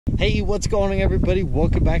Hey, what's going on, everybody?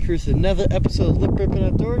 Welcome back here to another episode of Lip Ripping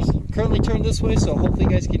Outdoors. I'm currently turned this way, so hopefully you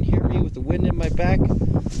guys can hear me with the wind in my back.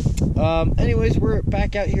 Anyways, we're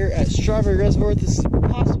back out here at Strawberry Reservoir. This is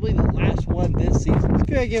possibly the last one this season. Let's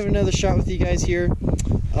go give it another shot with you guys here.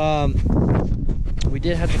 We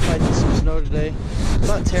did have to fight some snow today. It's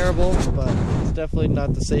not terrible, but it's definitely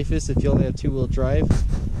not the safest if you only have two-wheel drive.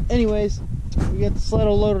 Anyways, we got the sled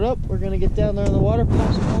all loaded up. We're gonna get down there in the water,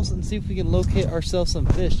 pop some holes, and see if we can locate ourselves some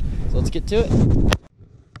fish. So let's get to it.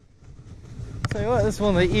 Tell you what, this is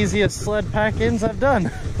one of the easiest sled pack-ins I've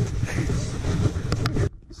done.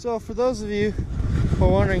 So for those of you who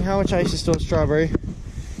are wondering how much ice is still at Strawberry,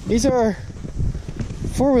 these are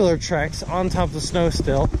four-wheeler tracks on top of the snow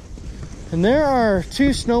still. And there are two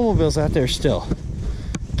snowmobiles out there still.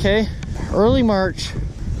 Okay, early March,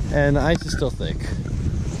 and the ice is still thick.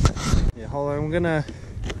 Yeah, hold on, I'm gonna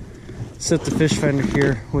set the fish finder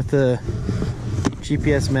here with the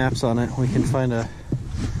GPS maps on it. We can find a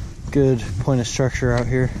good point of structure out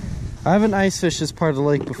here. I haven't ice fished this part of the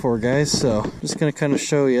lake before, guys, so I'm just gonna kind of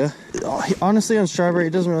show you. Honestly, on Strawberry,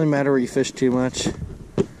 it doesn't really matter where you fish too much.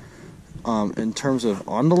 In terms of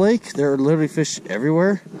on the lake, there are literally fish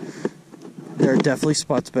everywhere. There are definitely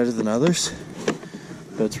spots better than others,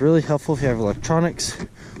 but it's really helpful if you have electronics.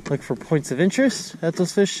 Look for points of interest that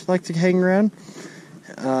those fish like to hang around,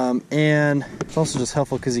 and it's also just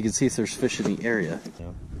helpful because you can see if there's fish in the area.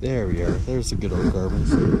 There we are. There's a good old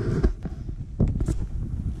garbage.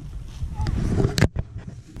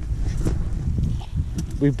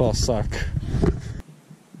 We both suck.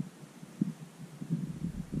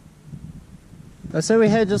 I say we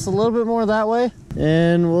head just a little bit more that way,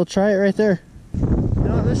 and we'll try it right there. You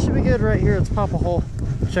know, this should be good right here. Let's pop a hole,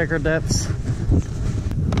 check our depths.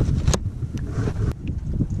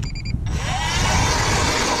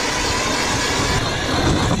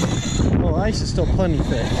 Well, the ice is still plenty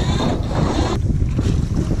thick.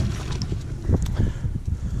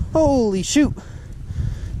 Holy shoot!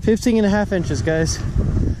 15.5 inches, guys.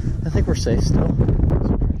 I think we're safe still.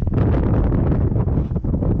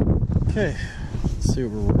 Okay. Let's see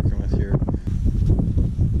what we're working with here.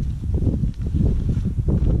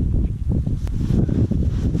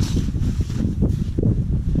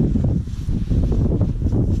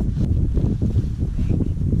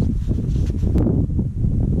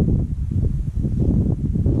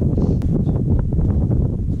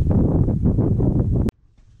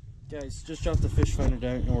 Guys, just dropped the fish finder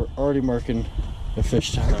down and we're already marking the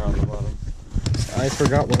fish down there on the bottom. I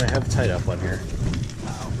forgot what I have tied up on here.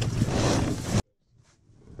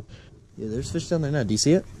 Yeah, there's fish down there now. Do you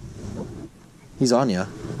see it? He's on ya.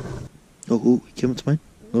 Oh, he came up to mine.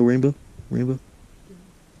 Little rainbow. Rainbow.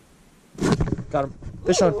 Got him.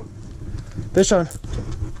 Fish on. Fish on.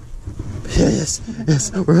 Yeah,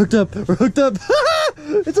 yes. We're hooked up. We're hooked up.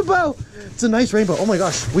 It's a bow. It's a nice rainbow. Oh my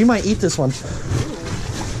gosh. We might eat this one.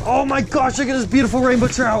 Oh my gosh. Look at this beautiful rainbow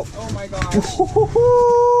trout. Oh my gosh.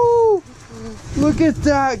 Look at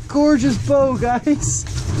that gorgeous bow, guys.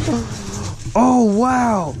 Oh,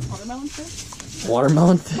 wow. Watermelon fish?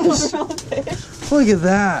 Watermelon fish? Watermelon fish. Look at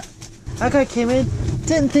that. That guy came in,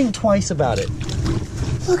 didn't think twice about it.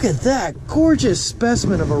 Look at that gorgeous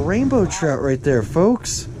specimen of a rainbow trout right there,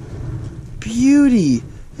 folks. Beauty.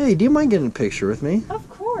 Hey, do you mind getting a picture with me? Of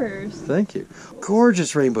course. Thank you.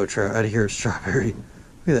 Gorgeous rainbow trout out of here at Strawberry.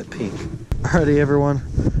 Look at that pink. Alrighty, everyone.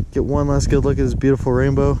 Get one last good look at this beautiful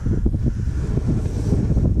rainbow.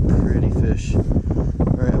 Pretty fish.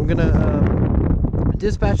 Alright, I'm gonna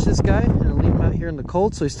dispatch this guy and leave him out here in the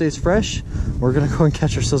cold so he stays fresh. We're gonna go and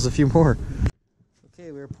catch ourselves a few more.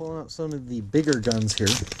 Okay, we're pulling out some of the bigger guns here.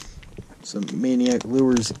 Some Maniac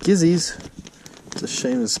Lures Gizzies. It's a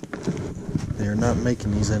shame they're not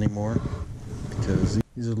making these anymore, because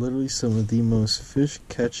these are literally some of the most fish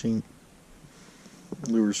catching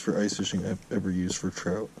lures for ice fishing I've ever used for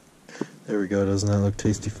trout. There we go. Doesn't that look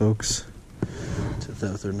tasty, folks? Tip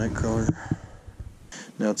that with our night crawler.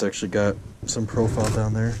 Now it's actually got some profile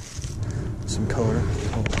down there, some color.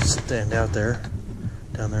 It'll stand out there,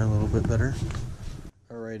 down there a little bit better.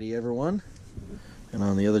 Alrighty, everyone. And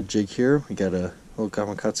on the other jig here, we got a little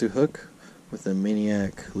Gamakatsu hook with a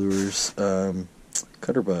Maniac Lures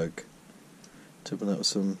cutter bug. Tipping that with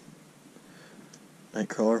some night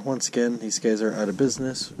crawler. Once again, these guys are out of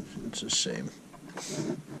business, which is a shame.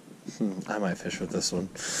 I might fish with this one.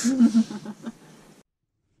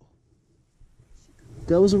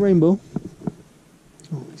 That was a rainbow.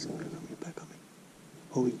 Oh, he's back on me.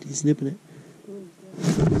 Oh, he's nipping it.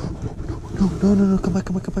 No, come back.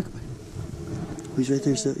 Oh, he's right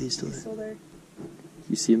there, so he's still there. Still there.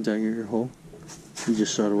 You see him down your hole? He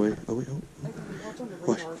just shot away. Oh, wait, oh.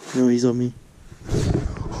 Watch. No, he's on me.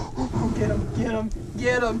 him.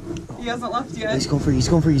 Get him. He hasn't left yet. He's going for you. He's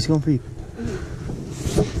going for you. He's going for you.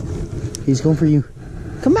 He's going for you.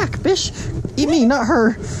 Come back, fish. Eat me, not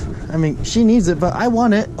her. I mean, she needs it, but I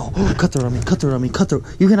want it. Oh, cutthroat on me. Cutthroat on me. Cutthroat.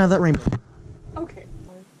 You can have that rainbow. Okay.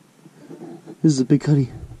 This is a big cutty.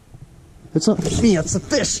 It's not me, it's the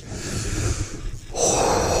fish.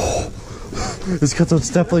 This cutthroat's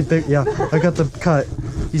definitely big. Yeah, I got the cut.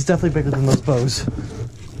 He's definitely bigger than those bows.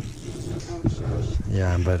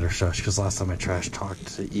 Yeah, I'm better shush, because last time I trash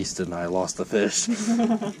talked to Easton, I lost the fish.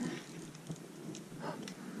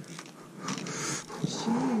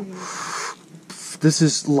 This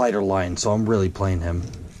is lighter line, so I'm really playing him.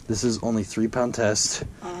 This is only 3-pound test.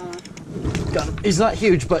 Got him. He's not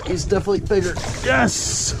huge, but he's definitely bigger.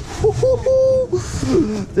 Yes!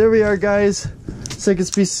 There we are, guys. Second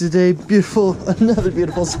species today. Beautiful, another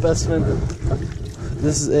beautiful specimen.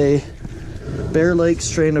 This is a Bear Lake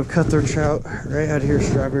strain of cutthroat trout right out here,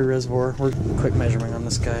 Strawberry Reservoir. We're quick measuring on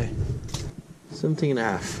this guy.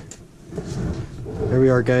 17.5. There we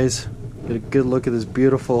are, guys. Get a good look at this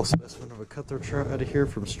beautiful specimen of a cutthroat trout out of here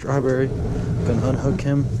from Strawberry. Gonna unhook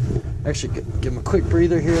him. Actually, give him a quick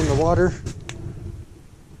breather here in the water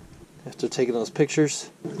after taking those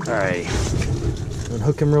pictures. Alright,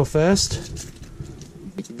 unhook him real fast.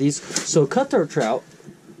 So cutthroat trout,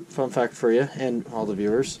 fun fact for you and all the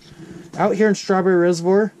viewers, out here in Strawberry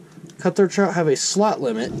Reservoir, cutthroat trout have a slot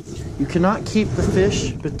limit. You cannot keep the fish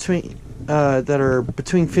between that are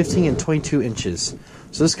between 15 and 22 inches.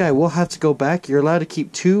 So this guy will have to go back. You're allowed to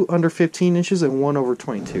keep 2 under 15 inches and 1 over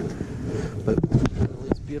 22. But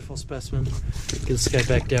it's a beautiful specimen. Get this guy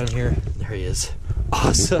back down here. There he is.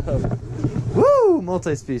 Awesome. Woo!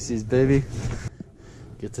 Multi-species, baby.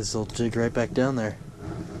 Get this little jig right back down there.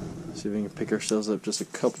 See if we can pick ourselves up just a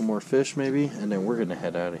couple more fish maybe, and then we're gonna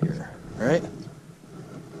head out of here. Alright?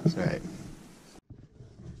 Alright.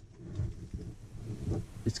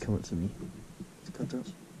 It's coming to me. It's cut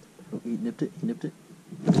those. Oh, he nipped it. He nipped it.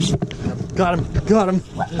 Got him! Got him!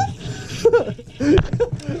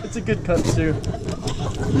 It's a good cut too.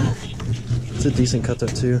 It's a decent cut though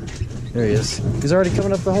too. There he is. He's already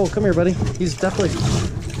coming up the hole. Come here, buddy. He's definitely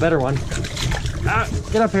a better one. Ah,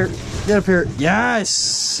 get up here. Get up here.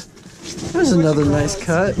 Yes! There's another nice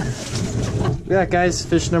cut. Yeah, guys,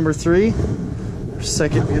 fish number 3. Our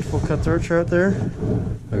second beautiful cutthroat trout there.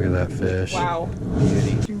 Look at that fish. Wow.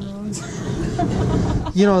 Beauty.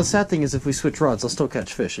 You know, the sad thing is if we switch rods, I'll still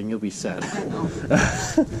catch fish and you'll be sad.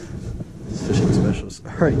 Fishing specialist.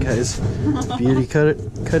 Alright, guys. Beauty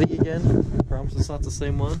cutty again. Promise it's not the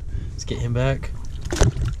same one. Let's get him back.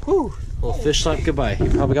 Whew. Little fish slap goodbye. He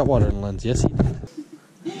probably got water in the lens. Yes, he did.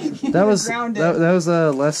 That was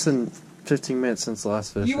less than 15 minutes since the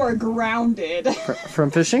last fish. You are grounded.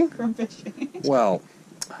 From fishing? From fishing. Well,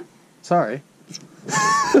 sorry.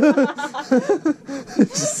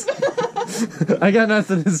 I got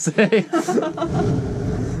nothing to say.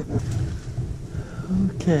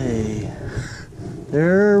 Okay.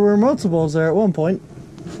 There were multiples there at one point.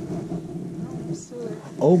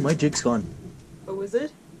 Oh, my jig's gone. Oh, is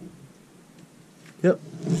it? Yep.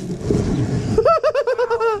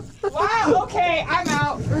 Wow, okay, I'm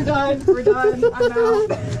out. We're done. We're done. I'm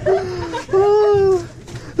out. Oh,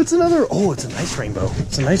 it's another. Oh, it's a nice rainbow.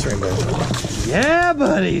 It's a nice rainbow. Yeah,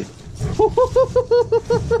 buddy.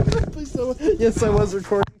 Please don't. Yes, I was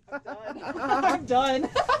recording. I'm done.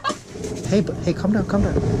 Hey, calm down, calm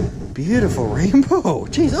down. Beautiful rainbow.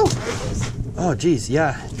 Jeez, oh. Oh, jeez,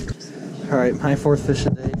 yeah. All right, my 4th fish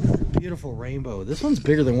of the day. Beautiful rainbow. This one's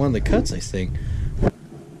bigger than one of the cuts, I think.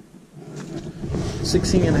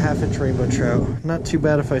 16.5-inch rainbow trout. Not too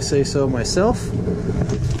bad if I say so myself.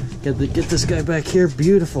 Get this guy back here.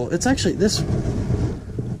 Beautiful. It's actually this.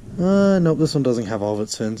 Nope, this one doesn't have all of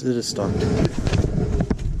its fins. It is stocked.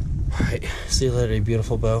 Alright, see you later, you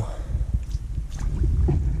beautiful bow.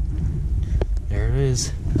 There it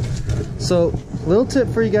is. So, little tip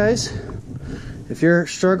for you guys. If you're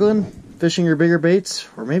struggling fishing your bigger baits,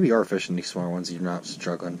 or maybe you are fishing these smaller ones, you're not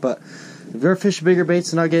struggling, but if you're fishing bigger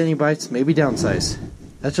baits and not getting any bites, maybe downsize.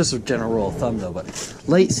 That's just a general rule of thumb though, but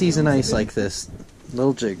late season ice like this,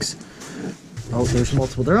 little jigs. Oh, there's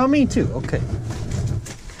multiple. They're on me too. Okay.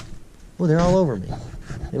 Oh, they're all over me.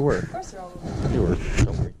 They were. Of course they're all over. They were.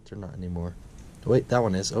 Don't worry, they're not anymore. Wait, that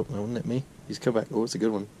one is. Oh, no one nipped me. He's come back. Oh, it's a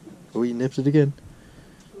good one. Oh, he nipped it again.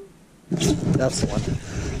 That's the one.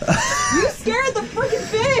 You scared the freaking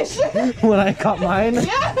fish! When I caught mine?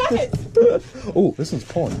 Yes! Oh, this one's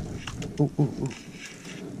pulling. Ooh, ooh, ooh.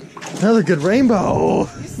 Another good rainbow!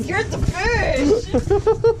 You scared the fish!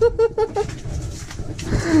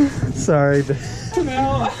 Sorry.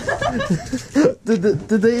 No.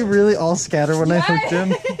 Did they really all scatter when I hooked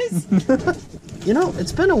him? You know,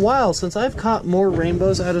 it's been a while since I've caught more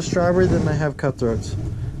rainbows out of strawberry than I have cutthroats.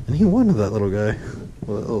 And he wanted that little guy with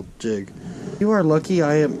a little jig. You are lucky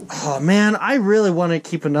I am. Oh man, I really want to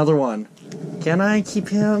keep another one. Can I keep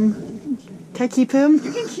him? Can I keep him?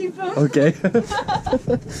 You can keep him. Okay.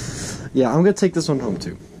 Yeah, I'm going to take this one home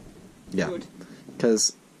too. Yeah.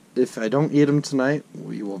 Because if I don't eat him tonight,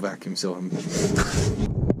 we will vacuum seal him.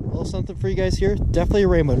 A little something for you guys here. Definitely a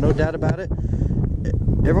rainbow, no doubt about it.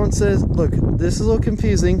 Everyone says, look, this is a little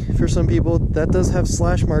confusing for some people. That does have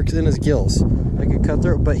slash marks in his gills, like a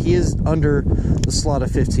cutthroat, but he is under the slot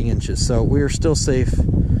of 15 inches, so we are still safe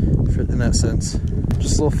in that sense.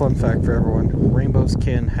 Just a little fun fact for everyone: rainbows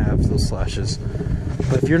can have those slashes.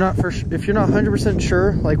 But if you're not 100%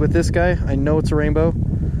 sure, like with this guy, I know it's a rainbow,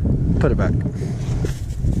 put it back.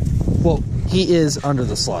 Well, he is under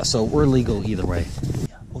the slot, so we're legal either way.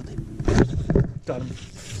 Got him.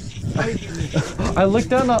 I looked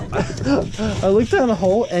down a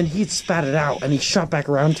hole and he spat it out and he shot back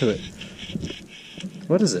around to it.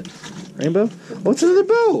 What is it? Rainbow? Oh, it's another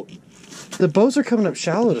bow! The bows are coming up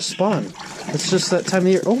shallow to spawn. It's just that time of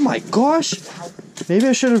year. Oh my gosh! Maybe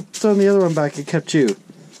I should have thrown the other one back and kept you.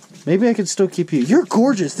 Maybe I could still keep you. You're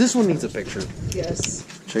gorgeous! This one needs a picture. Yes.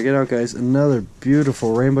 Check it out, guys. Another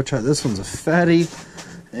beautiful rainbow trout. This one's a fatty.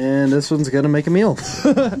 And this one's gonna make a meal.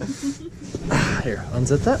 Here,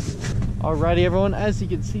 unzip that. Alrighty, everyone. As you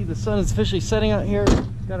can see, the sun is officially setting out here.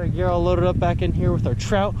 Got our gear all loaded up back in here with our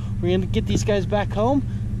trout. We're gonna get these guys back home,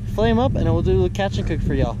 flame up, and then we'll do a little catch and cook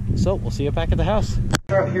for y'all. So we'll see you back at the house.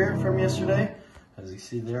 Trout here from yesterday. As you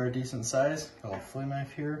see, they're a decent size. Got a flame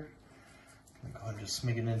knife here. I'm gonna go ahead and just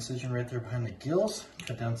make an incision right there behind the gills.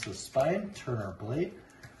 Cut down to the spine. Turn our blade.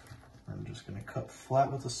 I'm just gonna cut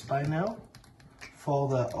flat with the spine now. Follow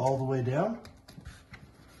that all the way down.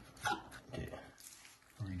 Okay,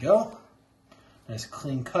 there we go. Nice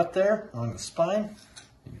clean cut there along the spine.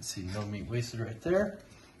 You can see no meat wasted right there.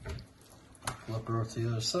 Flip her over to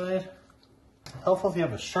the other side. Helpful if you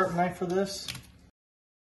have a sharp knife for this.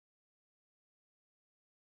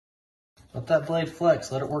 Let that blade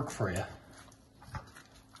flex, let it work for you.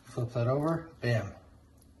 Flip that over, bam.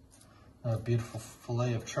 A beautiful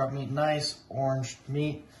fillet of trout meat, nice orange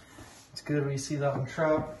meat. It's good when you see that on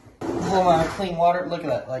trout. Pull out clean water, look at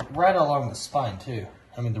that, like right along the spine too.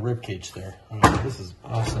 I mean the rib cage there. I mean, this is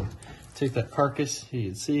awesome. Take that carcass, you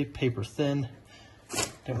can see, paper thin.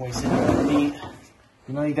 Don't waste any of that meat.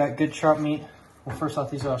 You know you got good trout meat. Well, first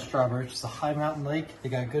off, these are all strawberry. It's a high mountain lake. They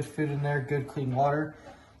got good food in there, good clean water.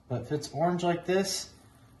 But if it's orange like this,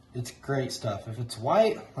 it's great stuff. If it's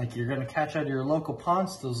white, like you're gonna catch out of your local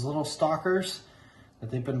ponds, those little stalkers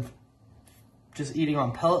that they've been just eating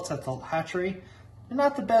on pellets at the hatchery, they're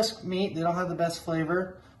not the best meat. They don't have the best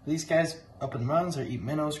flavor. These guys up in the mountains, they eat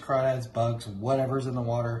minnows, crawdads, bugs, whatever's in the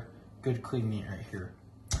water. Good clean meat right here.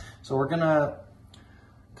 So we're gonna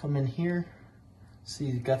come in here. See,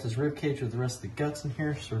 you got this rib cage with the rest of the guts in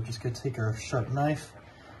here. So we're just gonna take our sharp knife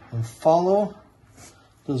and follow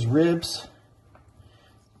those ribs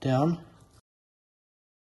down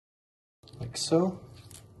like so.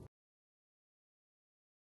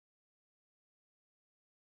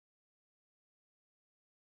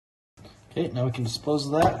 Okay, now we can dispose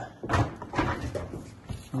of that.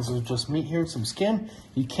 This is just meat here and some skin.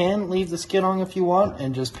 You can leave the skin on if you want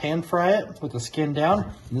and just pan fry it with the skin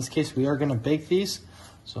down. In this case, we are gonna bake these.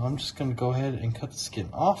 So I'm just gonna go ahead and cut the skin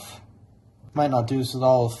off. Might not do this with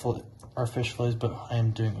all of our fish fillets, but I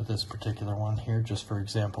am doing it with this particular one here, just for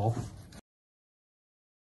example.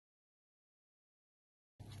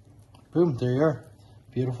 Boom, there you are.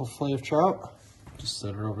 Beautiful fillet of trout. Just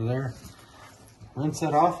set it over there. Rinse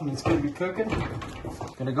that off and it's gonna be cooking.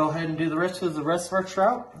 Gonna go ahead and do the rest of our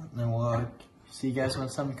trout, and then we'll see you guys when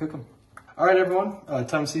it's time to cook them. All right, everyone,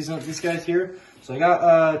 time to season up these guys here. So I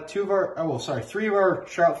got three of our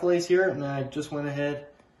trout fillets here, and I just went ahead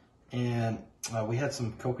and we had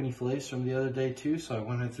some kokanee fillets from the other day too, so I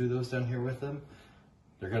went ahead and threw those down here with them.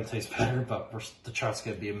 They're gonna taste better, but the trout's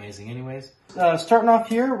gonna be amazing anyways. Starting off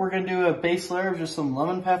here, we're gonna do a base layer of just some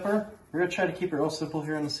lemon pepper. We're gonna try to keep it real simple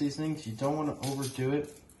here on the seasonings. You don't wanna overdo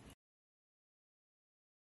it.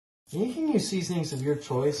 And you can use seasonings of your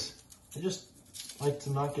choice. I just like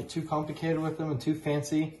to not get too complicated with them and too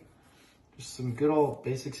fancy. Just some good old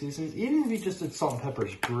basic seasonings. Even if you just did salt and pepper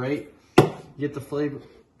is great. You get the flavor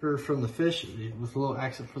from the fish with a little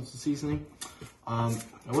accent from the seasoning. I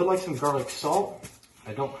would like some garlic salt.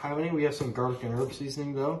 I don't have any. We have some garlic and herb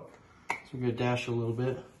seasoning though. So we're gonna dash a little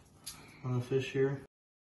bit on the fish here.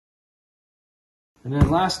 And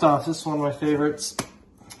then last off, this is one of my favorites.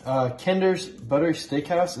 Kinder's Buttery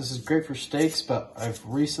Steakhouse. This is great for steaks, but I've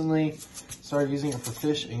recently started using it for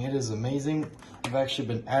fish, and it is amazing. I've actually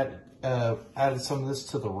been added some of this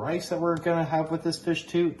to the rice that we're gonna have with this fish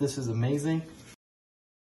too. This is amazing.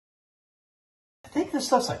 I think this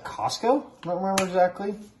stuff's at Costco. I don't remember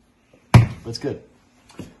exactly, but it's good.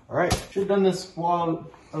 All right, should have done this while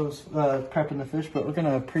I was prepping the fish, but we're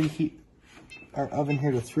gonna preheat our oven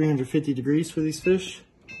here to 350 degrees for these fish.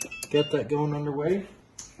 Get that going underway.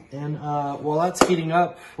 And while that's heating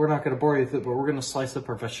up, we're not going to bore you with it, but we're going to slice up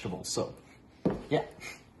our vegetables. So, yeah.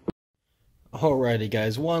 Alrighty,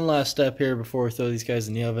 guys. One last step here before we throw these guys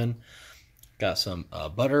in the oven. Got some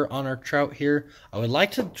butter on our trout here. I would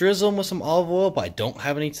like to drizzle them with some olive oil, but I don't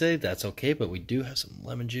have any today. That's okay, but we do have some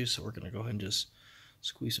lemon juice, so we're going to go ahead and just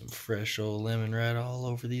squeeze some fresh old lemon right all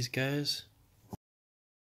over these guys.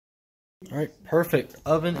 Alright, perfect.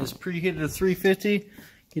 Oven is preheated to 350.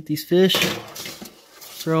 Get these fish.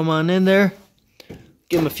 Throw them on in there.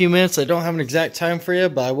 Give them a few minutes. I don't have an exact time for you,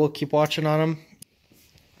 but I will keep watching on them.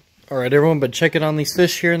 Alright, everyone, been checking on these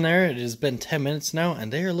fish here and there. It has been 10 minutes now,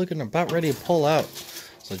 and they are looking about ready to pull out.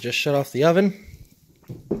 So just shut off the oven.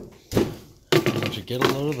 Let you get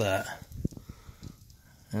a load of that.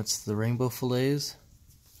 That's the rainbow fillets.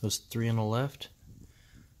 Those 3 on the left.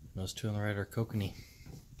 Those 2 on the right are kokanee.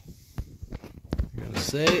 I gotta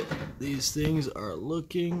say, these things are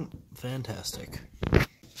looking fantastic.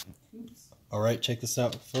 Alright, check this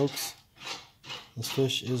out, folks. This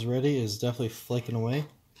fish is ready. It's definitely flaking away.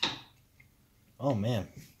 Oh, man.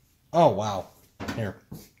 Oh, wow. Here.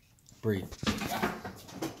 Breathe.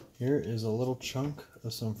 Here is a little chunk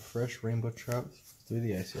of some fresh rainbow trout through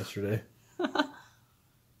the ice yesterday.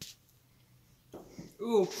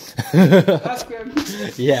 Ooh. That's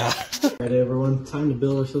good. Yeah. Alright, everyone. Time to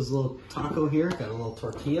build ourselves a little taco here. Got a little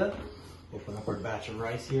tortilla. Open up our batch of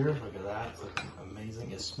rice here. Look at that. It's looking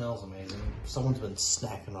amazing. It smells amazing. Someone's been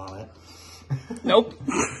snacking on it. Nope.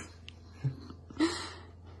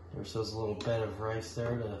 There's just a little bed of rice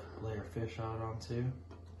there to lay our fish out onto.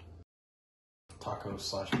 Tacos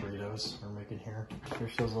slash burritos we're making here.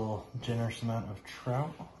 There's just a little generous amount of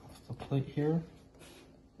trout off the plate here.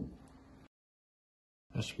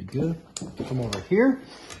 That should be good. Come over here.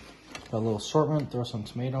 Got a little assortment. Throw some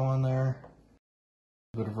tomato on there.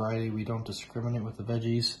 A bit of variety. We don't discriminate with the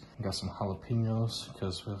veggies. We got some jalapenos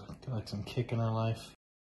because we like some kick in our life.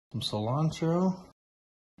 Some cilantro.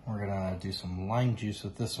 We're gonna do some lime juice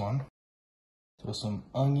with this one. Throw some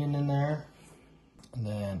onion in there. And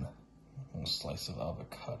then a slice of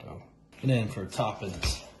avocado. And then for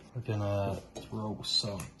toppings, we're gonna throw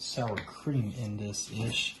some sour cream in this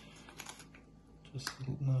ish. Just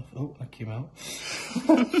enough. Oh, that came out.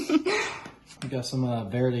 We got some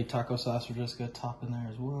Verde taco sauce we're just gonna top in there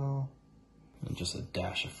as well. And just a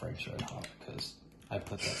dash of Frank's Red Hot because I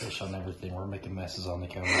put that fish on everything. We're making messes on the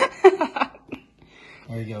counter.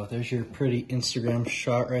 There you go. There's your pretty Instagram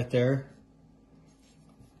shot right there.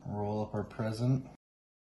 Roll up our present.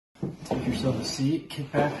 Take yourself a seat,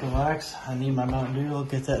 kick back, relax. I need my Mountain Dew. I'll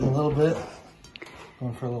get that in a little bit.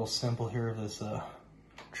 Going for a little sample here of this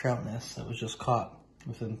trout nest that was just caught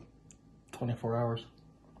within 24 hours.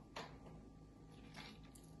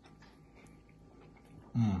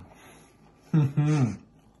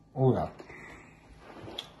 Oh yeah.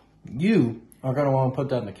 You are gonna want to put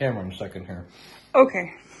that in the camera in a second here.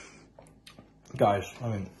 Okay. Guys, I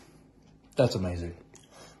mean, that's amazing.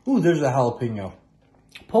 Ooh, there's a jalapeno.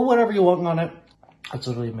 Put whatever you want on it. That's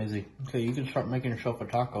literally amazing. Okay, you can start making yourself a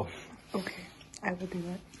taco. Okay, I will do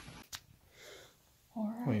that.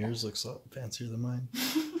 All right. Well, yours looks a lot fancier than mine.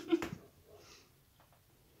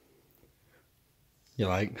 You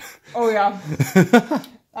like? Oh yeah.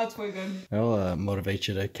 That's way good. I'll motivate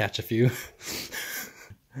you to catch a few.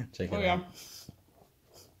 Check it out. Oh yeah.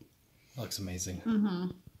 Looks amazing.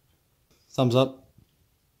 Mm-hmm. Thumbs up.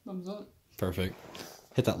 Thumbs up. Perfect.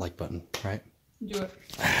 Hit that like button, right? Do it.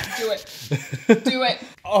 Do it. Do it.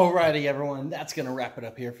 Alrighty, everyone. That's going to wrap it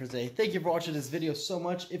up here for today. Thank you for watching this video so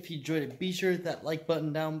much. If you enjoyed it, be sure to hit that like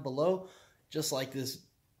button down below. Just like this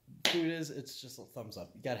dude is, it's just a thumbs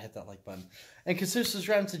up. You got to hit that like button. And consider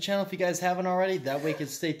subscribing to the channel if you guys haven't already. That way you can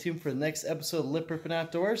stay tuned for the next episode of Lip Rippin'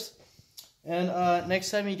 Outdoors. And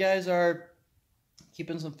next time you guys are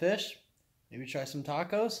keeping some fish, maybe try some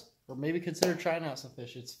tacos, or maybe consider trying out some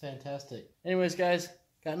fish. It's fantastic. Anyways, guys,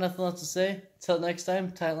 got nothing else to say. Till next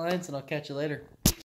time, tight lines, and I'll catch you later.